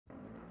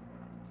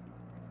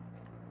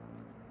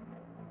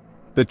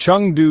The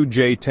Chengdu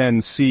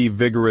J-10C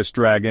Vigorous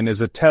Dragon is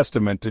a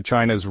testament to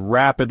China's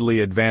rapidly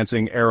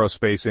advancing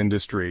aerospace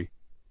industry.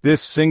 This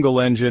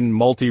single-engine,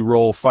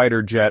 multi-role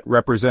fighter jet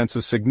represents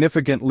a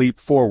significant leap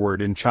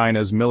forward in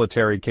China's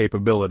military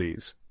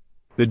capabilities.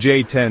 The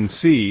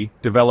J-10C,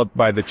 developed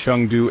by the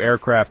Chengdu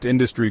Aircraft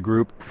Industry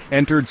Group,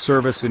 entered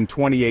service in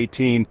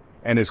 2018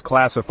 and is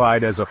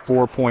classified as a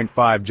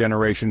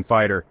 4.5-generation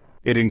fighter.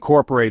 It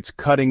incorporates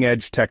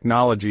cutting-edge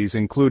technologies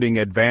including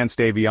advanced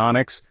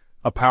avionics,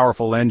 a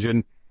powerful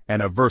engine,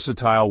 and a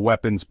versatile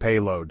weapons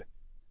payload.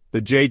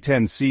 The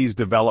J-10C's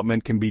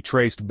development can be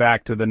traced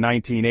back to the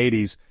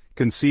 1980s,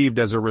 conceived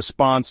as a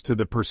response to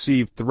the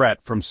perceived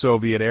threat from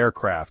Soviet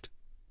aircraft.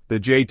 The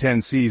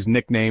J-10C's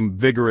nickname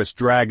Vigorous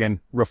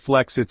Dragon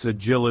reflects its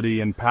agility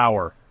and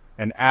power,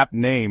 an apt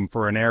name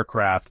for an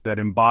aircraft that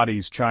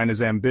embodies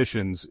China's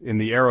ambitions in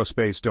the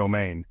aerospace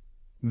domain.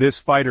 This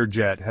fighter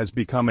jet has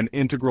become an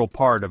integral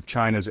part of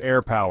China's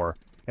air power,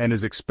 and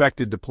is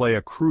expected to play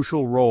a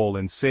crucial role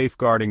in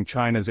safeguarding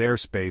China's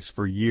airspace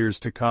for years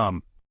to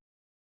come.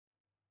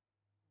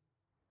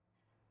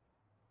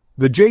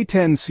 The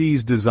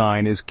J-10C's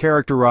design is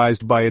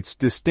characterized by its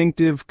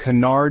distinctive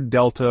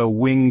Canard-Delta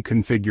wing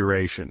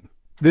configuration.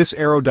 This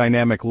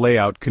aerodynamic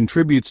layout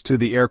contributes to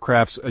the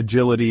aircraft's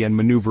agility and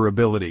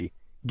maneuverability,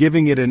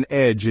 giving it an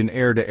edge in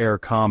air-to-air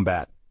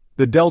combat.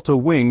 The Delta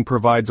wing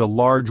provides a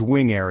large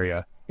wing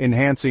area,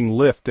 enhancing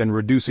lift and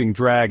reducing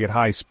drag at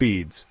high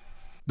speeds.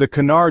 The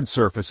canard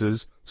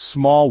surfaces,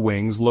 small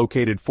wings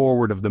located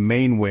forward of the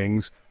main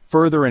wings,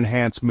 further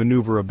enhance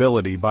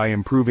maneuverability by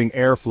improving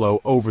airflow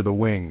over the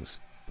wings.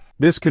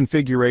 This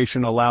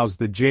configuration allows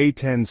the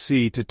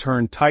J-10C to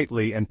turn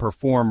tightly and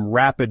perform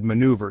rapid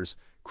maneuvers,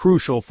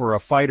 crucial for a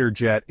fighter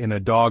jet in a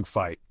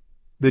dogfight.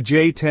 The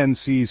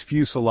J-10C's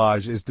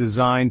fuselage is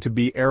designed to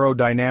be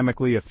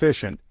aerodynamically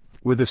efficient,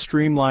 with a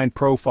streamlined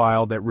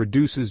profile that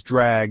reduces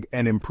drag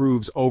and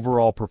improves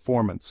overall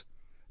performance.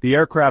 The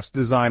aircraft's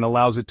design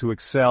allows it to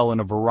excel in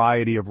a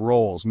variety of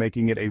roles,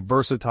 making it a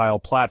versatile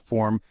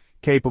platform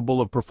capable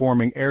of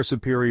performing air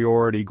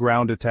superiority,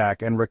 ground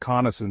attack, and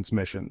reconnaissance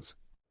missions.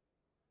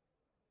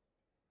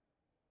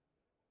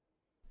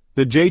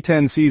 The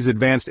J-10C's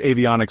advanced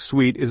avionics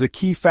suite is a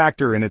key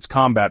factor in its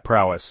combat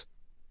prowess.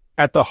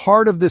 At the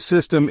heart of this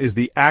system is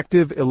the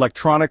Active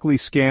Electronically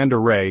Scanned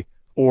Array,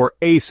 or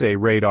AESA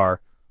radar,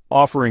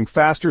 offering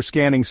faster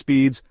scanning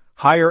speeds,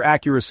 higher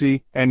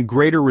accuracy, and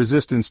greater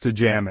resistance to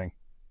jamming.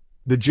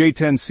 The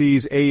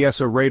J-10C's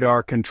AESA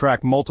radar can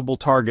track multiple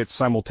targets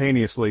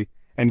simultaneously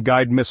and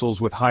guide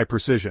missiles with high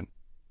precision.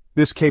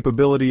 This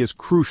capability is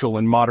crucial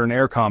in modern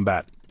air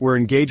combat, where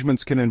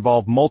engagements can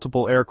involve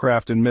multiple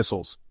aircraft and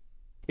missiles.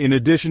 In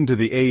addition to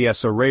the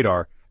AESA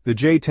radar, the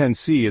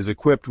J-10C is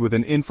equipped with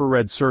an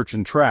infrared search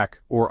and track,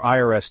 or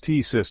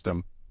IRST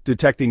system,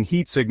 detecting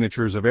heat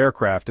signatures of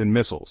aircraft and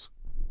missiles.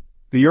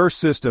 The IRST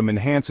system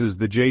enhances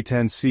the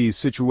J-10C's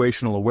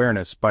situational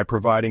awareness by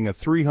providing a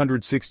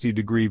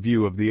 360-degree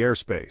view of the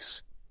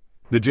airspace.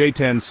 The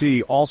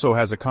J-10C also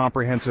has a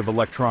comprehensive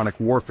electronic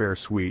warfare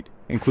suite,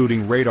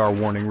 including radar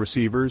warning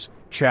receivers,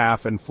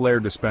 chaff and flare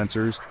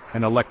dispensers,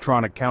 and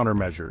electronic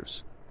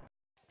countermeasures.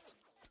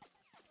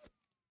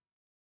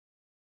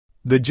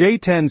 The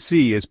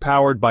J-10C is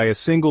powered by a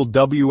single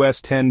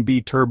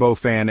WS-10B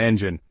turbofan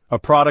engine, a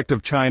product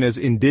of China's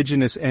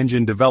indigenous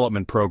engine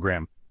development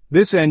program.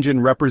 This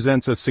engine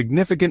represents a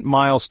significant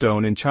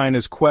milestone in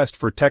China's quest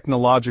for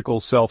technological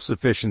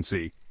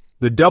self-sufficiency.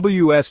 The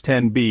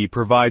WS-10B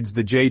provides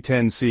the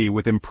J-10C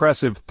with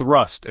impressive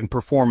thrust and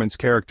performance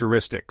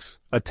characteristics,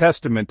 a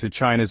testament to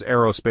China's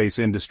aerospace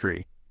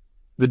industry.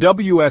 The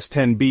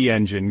WS-10B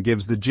engine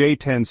gives the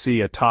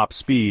J-10C a top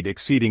speed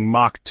exceeding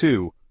Mach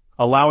 2,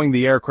 allowing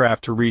the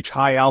aircraft to reach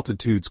high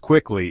altitudes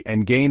quickly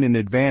and gain an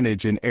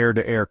advantage in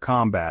air-to-air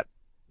combat.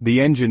 The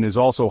engine is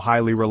also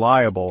highly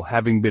reliable,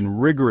 having been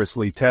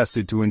rigorously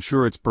tested to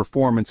ensure its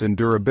performance and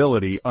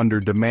durability under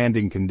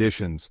demanding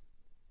conditions.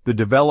 The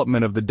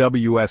development of the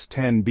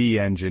WS-10B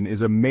engine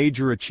is a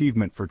major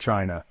achievement for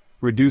China,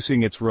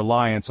 reducing its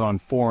reliance on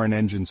foreign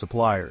engine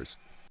suppliers.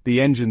 The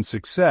engine's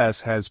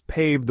success has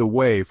paved the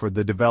way for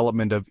the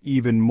development of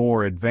even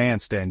more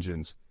advanced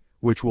engines,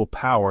 which will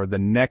power the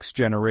next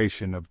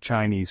generation of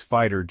Chinese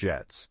fighter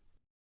jets.